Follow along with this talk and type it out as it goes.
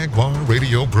Jaguar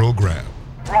radio program.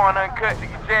 Raw and uncut,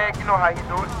 Jiggy Jag, you know how he do it.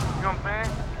 You know what I'm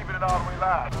saying? Keeping it all the way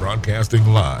live. Broadcasting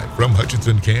live from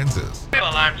Hutchinson, Kansas.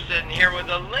 Well, I'm sitting here with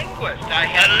a linguist. I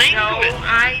had no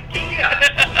idea.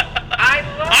 I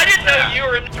didn't know you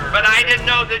were, but I didn't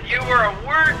know that you were a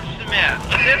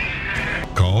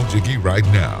wordsmith. Call Jiggy right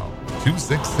now.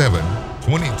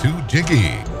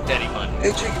 267-22-JIGGY. Daddy Fun.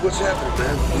 Hey, Jiggy, what's happening,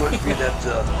 man? Reminds me of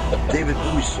that David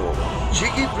Bowie song.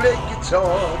 Jiggy play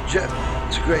guitar.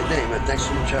 It's a great name, man. Thanks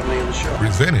so much for having me on the show.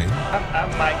 Presenting I'm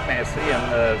Mike Massey,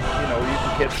 and you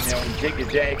can catch me on Jiggy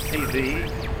Jag TV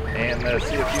and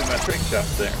see a few of my trick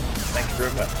shots there. Thank you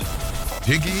very much.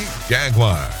 Jiggy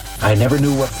Jaguar. I never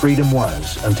knew what freedom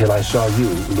was until I saw you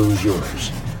lose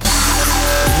yours.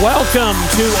 Welcome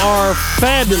to our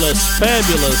fabulous,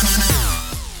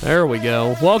 there we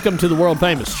go. Welcome to the world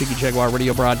famous Jiggy Jaguar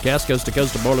radio broadcast, coast to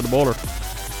coast and border to border.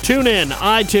 Tune in,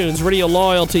 iTunes, Radio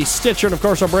Loyalty, Stitcher, and of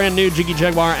course our brand new Jiggy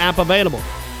Jaguar app available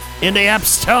in the App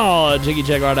Store,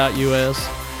 jiggyjaguar.us.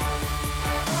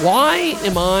 Why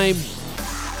am I...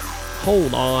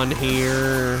 Hold on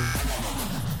here.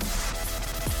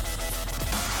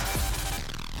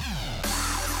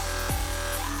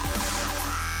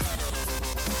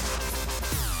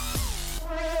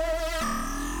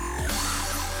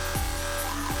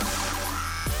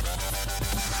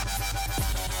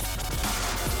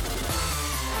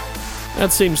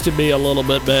 That seems to be a little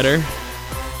bit better.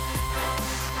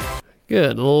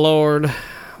 Good Lord.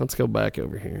 Let's go back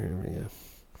over here. Here we go.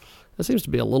 That seems to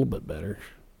be a little bit better.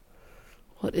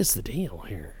 What is the deal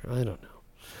here? I don't know.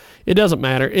 It doesn't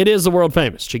matter. It is the world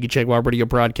famous Jiggy Jaguar radio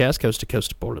broadcast, coast to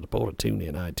coast, border to border. Tune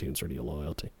in, iTunes, Radio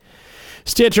Loyalty,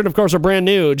 Stitcher, and of course our brand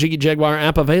new Jiggy Jaguar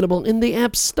app available in the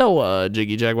App Store,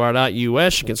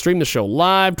 jiggyjaguar.us. You can stream the show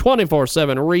live,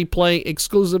 24/7 replay,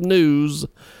 exclusive news,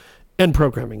 and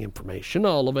programming information,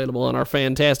 all available on our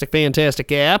fantastic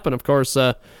app. And, of course,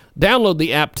 download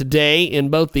the app today in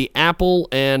both the Apple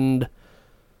and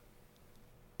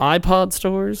iPod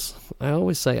stores. I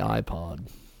always say iPod.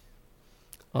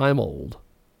 I'm old.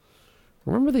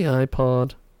 Remember the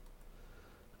iPod?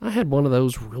 I had one of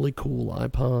those really cool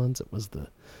iPods. It was the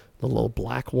little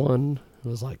black one. It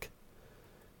was like,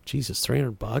 Jesus,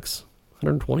 $300,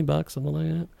 $120, something like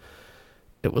that.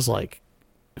 It was like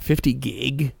 50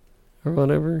 gig. Or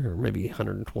whatever, or maybe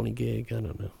 120 gig, I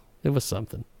don't know. It was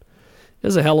something. It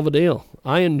was a hell of a deal.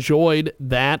 I enjoyed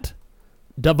that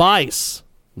device.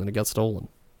 And then it got stolen.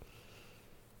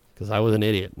 Because I was an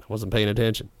idiot. I wasn't paying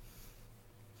attention.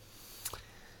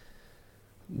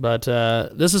 But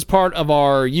this is part of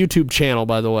our YouTube channel,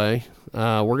 by the way.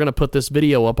 We're going to put this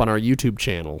video up on our YouTube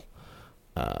channel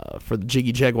for the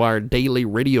Jiggy Jaguar daily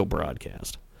radio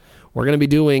broadcast. We're going to be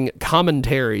doing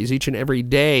commentaries each and every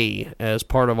day as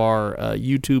part of our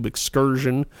YouTube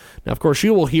excursion. Now, of course,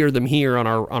 you will hear them here on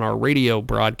our radio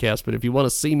broadcast, but if you want to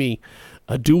see me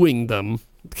doing them,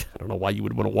 I don't know why you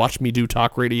would want to watch me do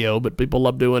talk radio, but people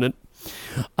love doing it.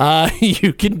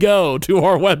 You can go to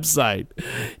our website,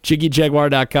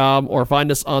 jiggyjaguar.com, or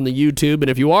find us on the YouTube. And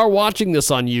if you are watching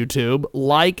this on YouTube,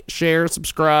 like, share,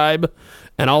 subscribe,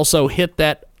 and also hit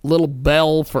that little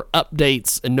bell for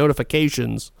updates and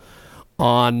notifications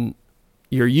on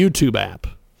your YouTube app.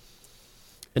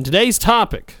 And today's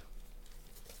topic,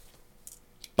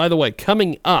 by the way,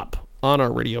 coming up on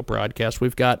our radio broadcast,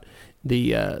 we've got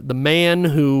the man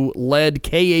who led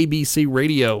KABC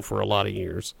Radio for a lot of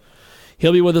years.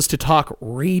 He'll be with us to talk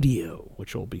radio,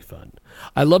 which will be fun.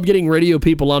 I love getting radio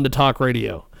people on to talk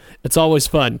radio. It's always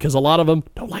fun because a lot of them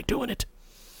don't like doing it.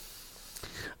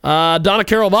 Donna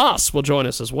Carol Voss will join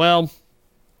us as well.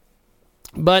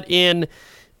 But in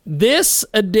this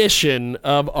edition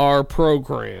of our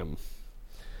program,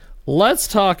 let's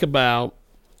talk about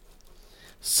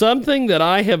something that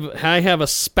I have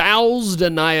espoused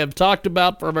and I have talked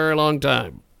about for a very long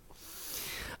time.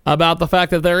 About the fact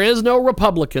that there is no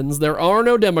Republicans, there are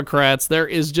no Democrats, there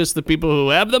is just the people who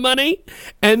have the money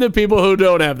and the people who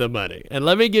don't have the money. And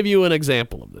let me give you an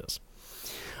example of this.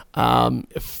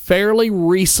 Fairly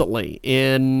recently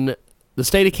in the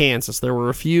state of Kansas, there were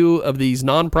a few of these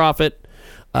nonprofit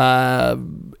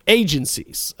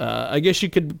agencies. I guess you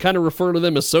could kind of refer to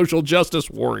them as social justice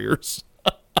warriors.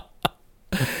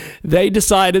 They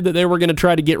decided that they were going to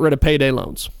try to get rid of payday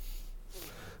loans.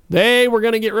 They were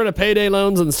going to get rid of payday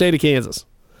loans in the state of Kansas.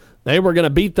 They were going to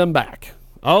beat them back.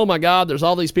 Oh my God, there's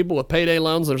all these people with payday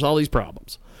loans. There's all these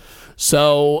problems.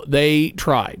 So they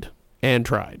tried and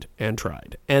tried and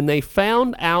tried. And they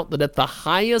found out that at the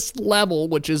highest level,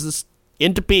 which is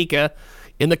in Topeka,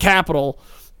 in the capital,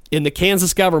 in the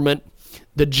Kansas government,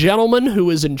 the gentleman who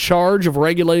is in charge of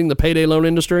regulating the payday loan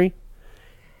industry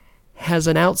has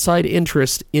an outside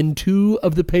interest in 2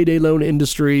 of the payday loan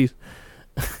industries.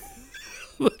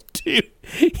 Dude,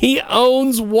 he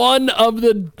owns one of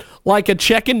the, like a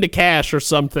check into cash or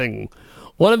something.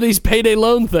 One of these payday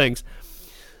loan things.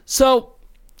 So,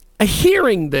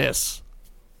 hearing this,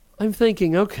 I'm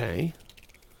thinking, okay,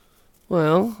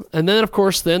 well, and then, of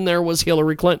course, then there was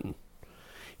Hillary Clinton.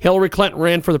 Hillary Clinton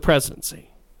ran for the presidency.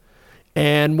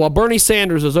 And while Bernie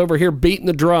Sanders is over here beating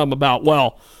the drum about,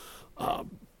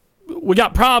 we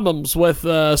got problems with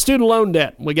student loan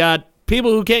debt. We got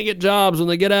people who can't get jobs when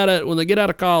they get out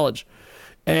of college.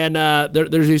 And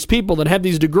there's these people that have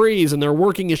these degrees and they're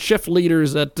working as shift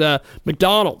leaders at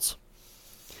McDonald's.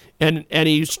 And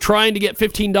he's trying to get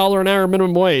 $15 an hour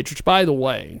minimum wage, which, by the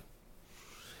way,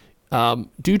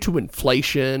 due to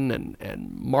inflation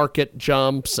and market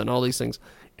jumps and all these things,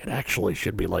 it actually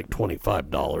should be like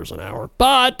 $25 an hour.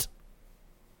 But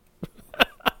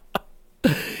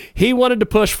he wanted to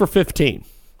push for 15.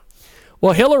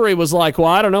 Well, Hillary was like, well,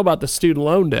 I don't know about the student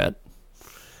loan debt.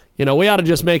 We ought to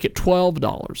just make it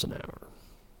 $12 an hour.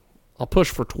 I'll push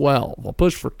for 12. I'll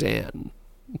push for 10.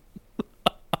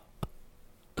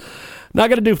 Not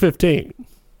going to do 15.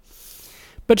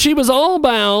 But she was all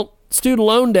about student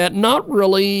loan debt, not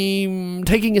really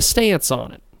taking a stance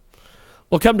on it.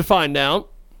 Well, come to find out,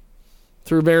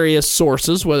 through various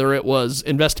sources, whether it was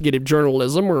investigative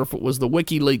journalism or if it was the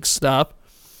WikiLeaks stuff,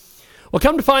 well,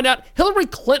 come to find out, Hillary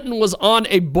Clinton was on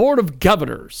a board of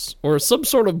governors or some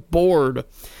sort of board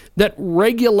that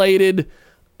regulated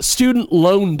student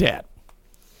loan debt.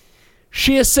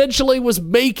 She essentially was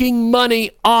making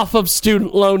money off of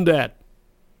student loan debt.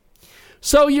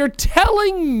 So you're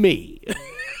telling me,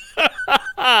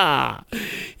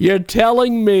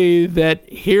 that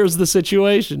here's the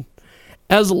situation.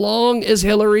 As long as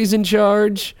Hillary's in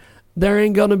charge, there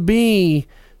ain't going to be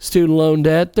student loan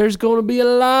debt. There's going to be a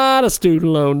lot of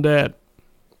student loan debt.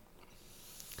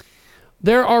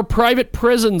 There are private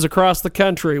prisons across the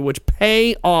country which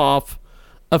pay off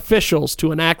officials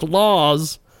to enact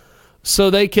laws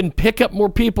so they can pick up more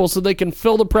people, so they can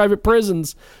fill the private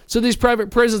prisons, so these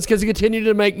private prisons can continue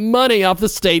to make money off the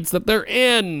states that they're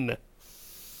in.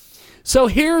 So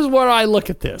here's where I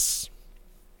look at this.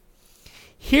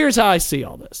 Here's how I see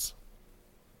all this.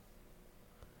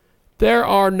 There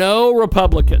are no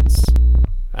Republicans.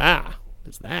 What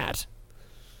is that?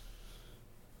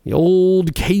 The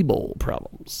old cable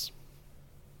problems.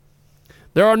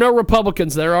 There are no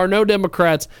Republicans. There are no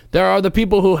Democrats. There are the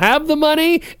people who have the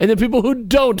money and the people who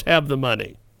don't have the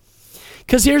money.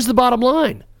 Because here's the bottom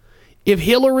line. If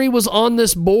Hillary was on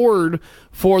this board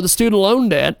for the student loan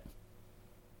debt,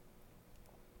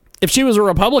 if she was a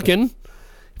Republican,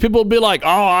 people would be like,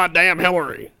 oh, damn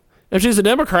Hillary. If she's a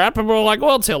Democrat, people are like,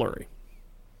 well, it's Hillary.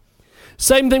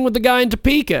 Same thing with the guy in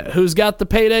Topeka who's got the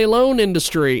payday loan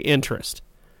industry interest.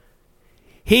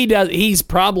 He's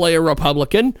probably a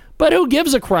Republican, but who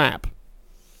gives a crap?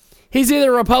 He's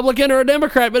either a Republican or a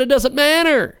Democrat, but it doesn't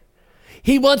matter.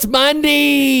 He wants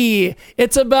money.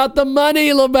 It's about the money,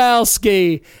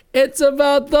 Lebowski. It's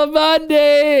about the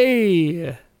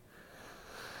money.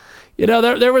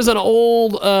 There was an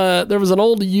old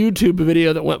YouTube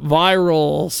video that went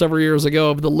viral several years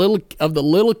ago of the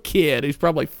little kid. He's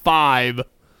probably 5,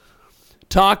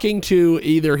 talking to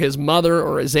either his mother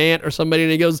or his aunt or somebody,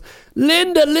 and he goes,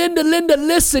 Linda,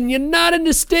 listen, you're not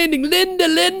understanding.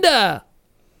 Linda.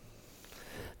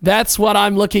 That's what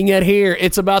I'm looking at here.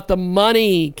 It's about the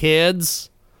money, kids.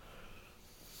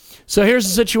 So here's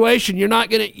the situation. You're not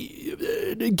going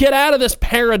to get out of this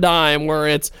paradigm where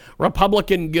it's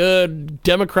Republican good,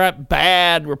 Democrat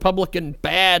bad, Republican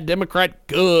bad, Democrat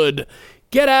good.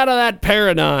 Get out of that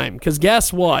paradigm, because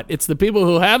guess what? It's the people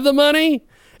who have the money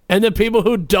and the people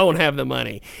who don't have the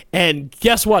money. And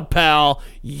guess what, pal?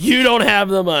 You don't have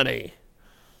the money.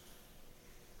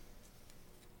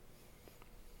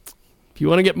 If you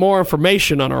want to get more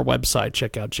information on our website,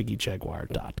 check out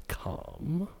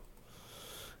JiggyJaguar.com.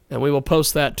 And we will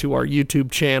post that to our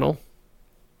YouTube channel.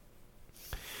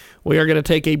 We are going to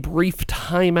take a brief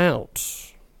time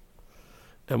out.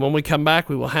 And when we come back,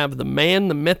 we will have the man,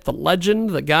 the myth, the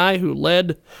legend, the guy who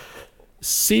led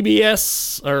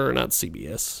CBS, or not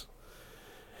CBS.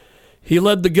 He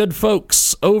led the good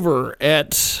folks over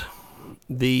at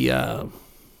the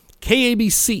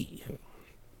KABC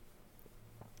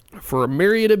for a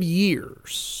myriad of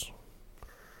years.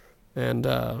 And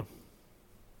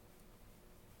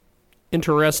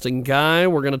interesting guy.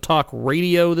 We're going to talk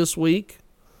radio this week.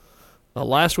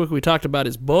 Last week we talked about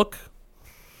his book.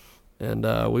 And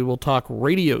we will talk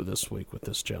radio this week with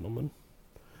this gentleman.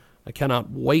 I cannot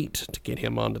wait to get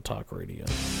him on to talk radio.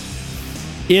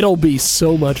 It'll be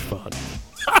so much fun.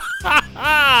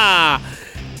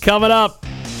 Coming up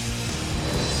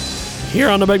here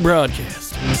on the big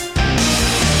broadcast.